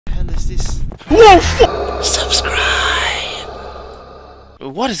is this? Whoa! Subscribe!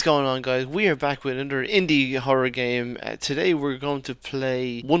 What is going on, guys? We are back with another indie horror game. Today we're going to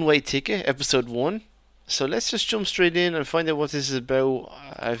play One Way Ticket, episode 1. So let's just jump straight in and find out what this is about.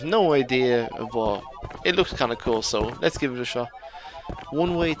 I have no idea, but it looks kind of cool, so let's give it a shot.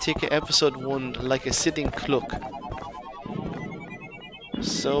 One Way Ticket, episode 1, like a sitting clock.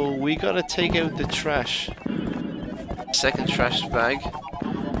 So we gotta take out the trash. Second trash bag.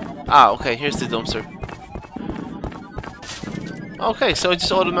 Ah, okay, here's the dumpster. Okay, so it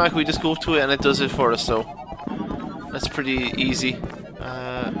just automatically just go to it and it does it for us, so that's pretty easy.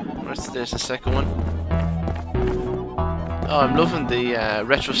 There's the second one. Oh, I'm loving the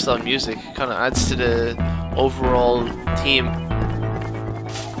retro style music. It kind of adds to the overall theme.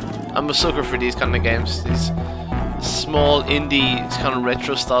 I'm a sucker for these kind of games. These small indie kind of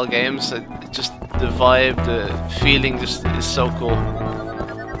retro style games. Just the vibe, the feeling just is so cool.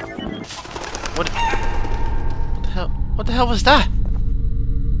 What the hell? What the hell was that?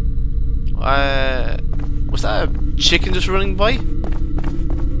 Was that a chicken just running by?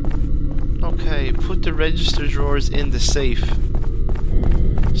 Okay, put the register drawers in the safe.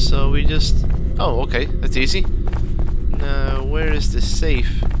 So we just... Oh, okay, that's easy. Now, where is the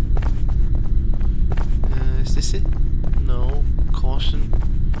safe? Is this it? No. Caution.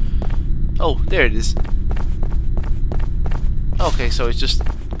 Oh, there it is. Okay, so it's just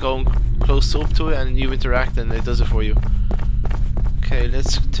going close up to it and you interact and it does it for you. Okay,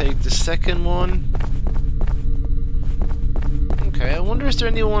 let's take the second one. Okay, I wonder is there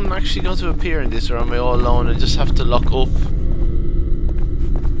anyone actually going to appear in this, or am I all alone and just have to lock up?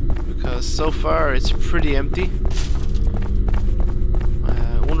 Because so far it's pretty empty.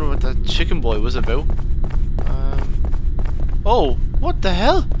 I wonder what that chicken boy was about. Oh, what the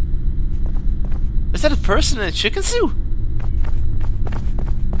hell? Is that a person in a chicken suit?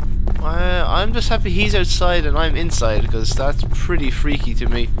 I'm just happy he's outside and I'm inside, because that's pretty freaky to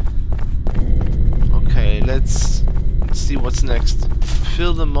me. Okay, let's see what's next.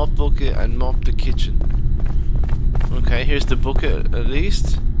 Fill the mop bucket and mop the kitchen. Okay, here's the bucket at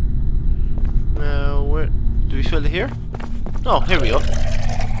least. Now, where do we fill it here? Oh, here we go.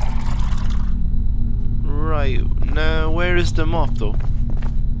 Right, now where is the mop though?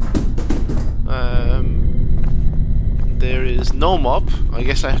 There is no mop. I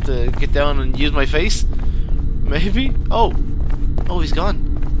guess I have to get down and use my face. Maybe? Oh, he's gone.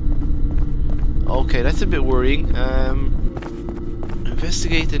 Okay, that's a bit worrying.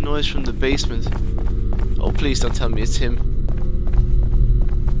 Investigate the noise from the basement. Oh, please don't tell me it's him.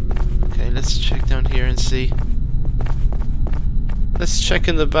 Okay, let's check down here and see. Let's check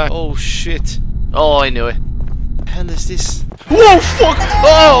in the back. Oh shit. Oh, I knew it. What the hell is this? Whoa, fuck!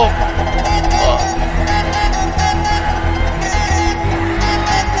 Oh!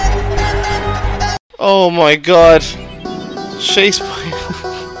 Oh my god. Chased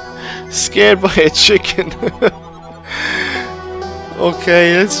by... scared by a chicken.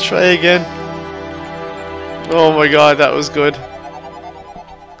 Okay, let's try again. Oh my god, that was good.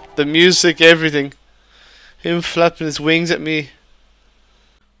 The music, everything. Him flapping his wings at me.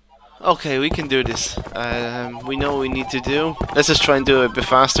 Okay, we can do this. We know what we need to do. Let's just try and do it a bit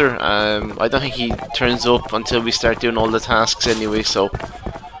faster. I don't think he turns up until we start doing all the tasks anyway, so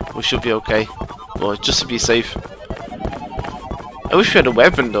we should be okay. But just to be safe. I wish we had a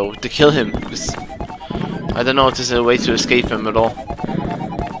weapon though to kill him, because I don't know if there's a way to escape him at all.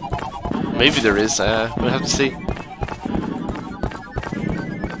 Maybe there is, we'll have to see.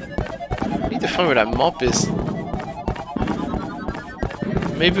 I need to find where that mop is.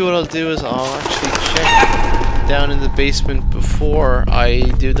 Maybe what I'll do is I'll actually check down in the basement before I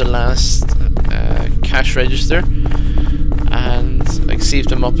do the last cash register, and like see if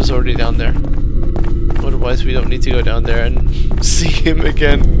the mop is already down there. Otherwise we don't need to go down there and see him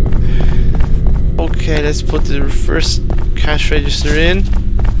again. Okay, let's put the first cash register in.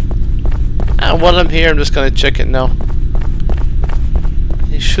 And while I'm here, I'm just gonna check it now.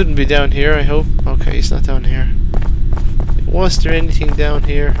 He shouldn't be down here, I hope. Okay, he's not down here. Was there anything down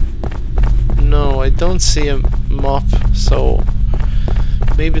here? No, I don't see a mop, so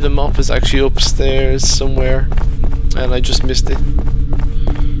maybe the mop is actually upstairs somewhere and I just missed it.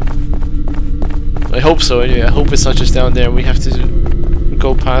 I hope so anyway. I hope it's not just down there and we have to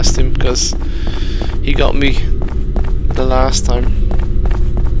go past him, because he got me the last time.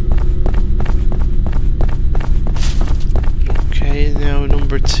 Okay, now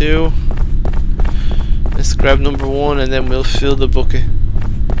number 2. Let's grab number 1 and then we'll fill the bucket.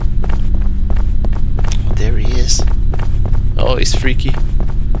 Oh, there he is. Oh, he's freaky.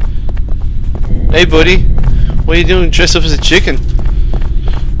 Hey buddy, what are you doing dressed up as a chicken?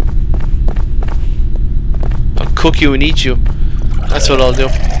 cook you and eat you. That's what I'll do.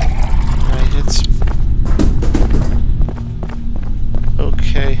 Alright, let's...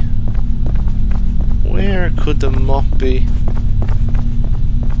 Okay. Where could the mop be?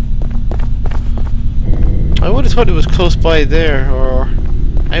 I would have thought it was close by there, or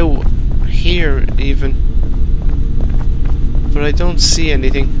out here even. But I don't see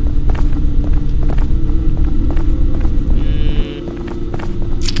anything.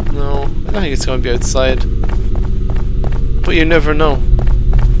 No, I don't think it's going to be outside. But you never know.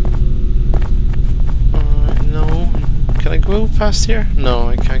 No. Can I go past here? No,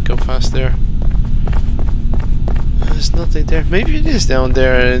 I can't go past there. There's nothing there. Maybe it is down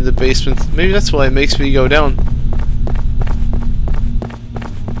there in the basement. Maybe that's why it makes me go down.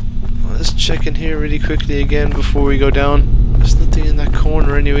 Let's check in here really quickly again before we go down. There's nothing in that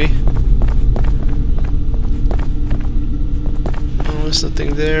corner anyway. Oh, there's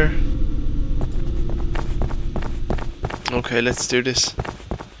nothing there. Okay, let's do this.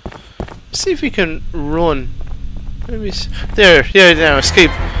 See if we can run. Maybe there, yeah, now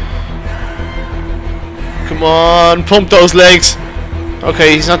escape. Come on, pump those legs.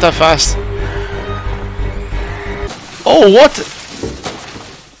 Okay, he's not that fast. Oh, what?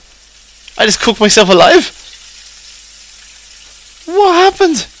 I just cooked myself alive? What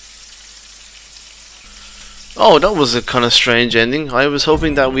happened? Oh, that was a kind of strange ending. I was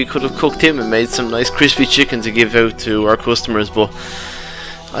hoping that we could have cooked him and made some nice crispy chicken to give out to our customers, but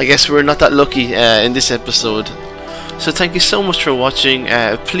I guess we're not that lucky in this episode. So thank you so much for watching.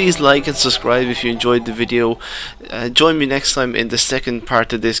 Please like and subscribe if you enjoyed the video. Join me next time in the second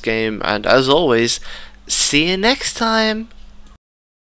part of this game, and as always, see you next time.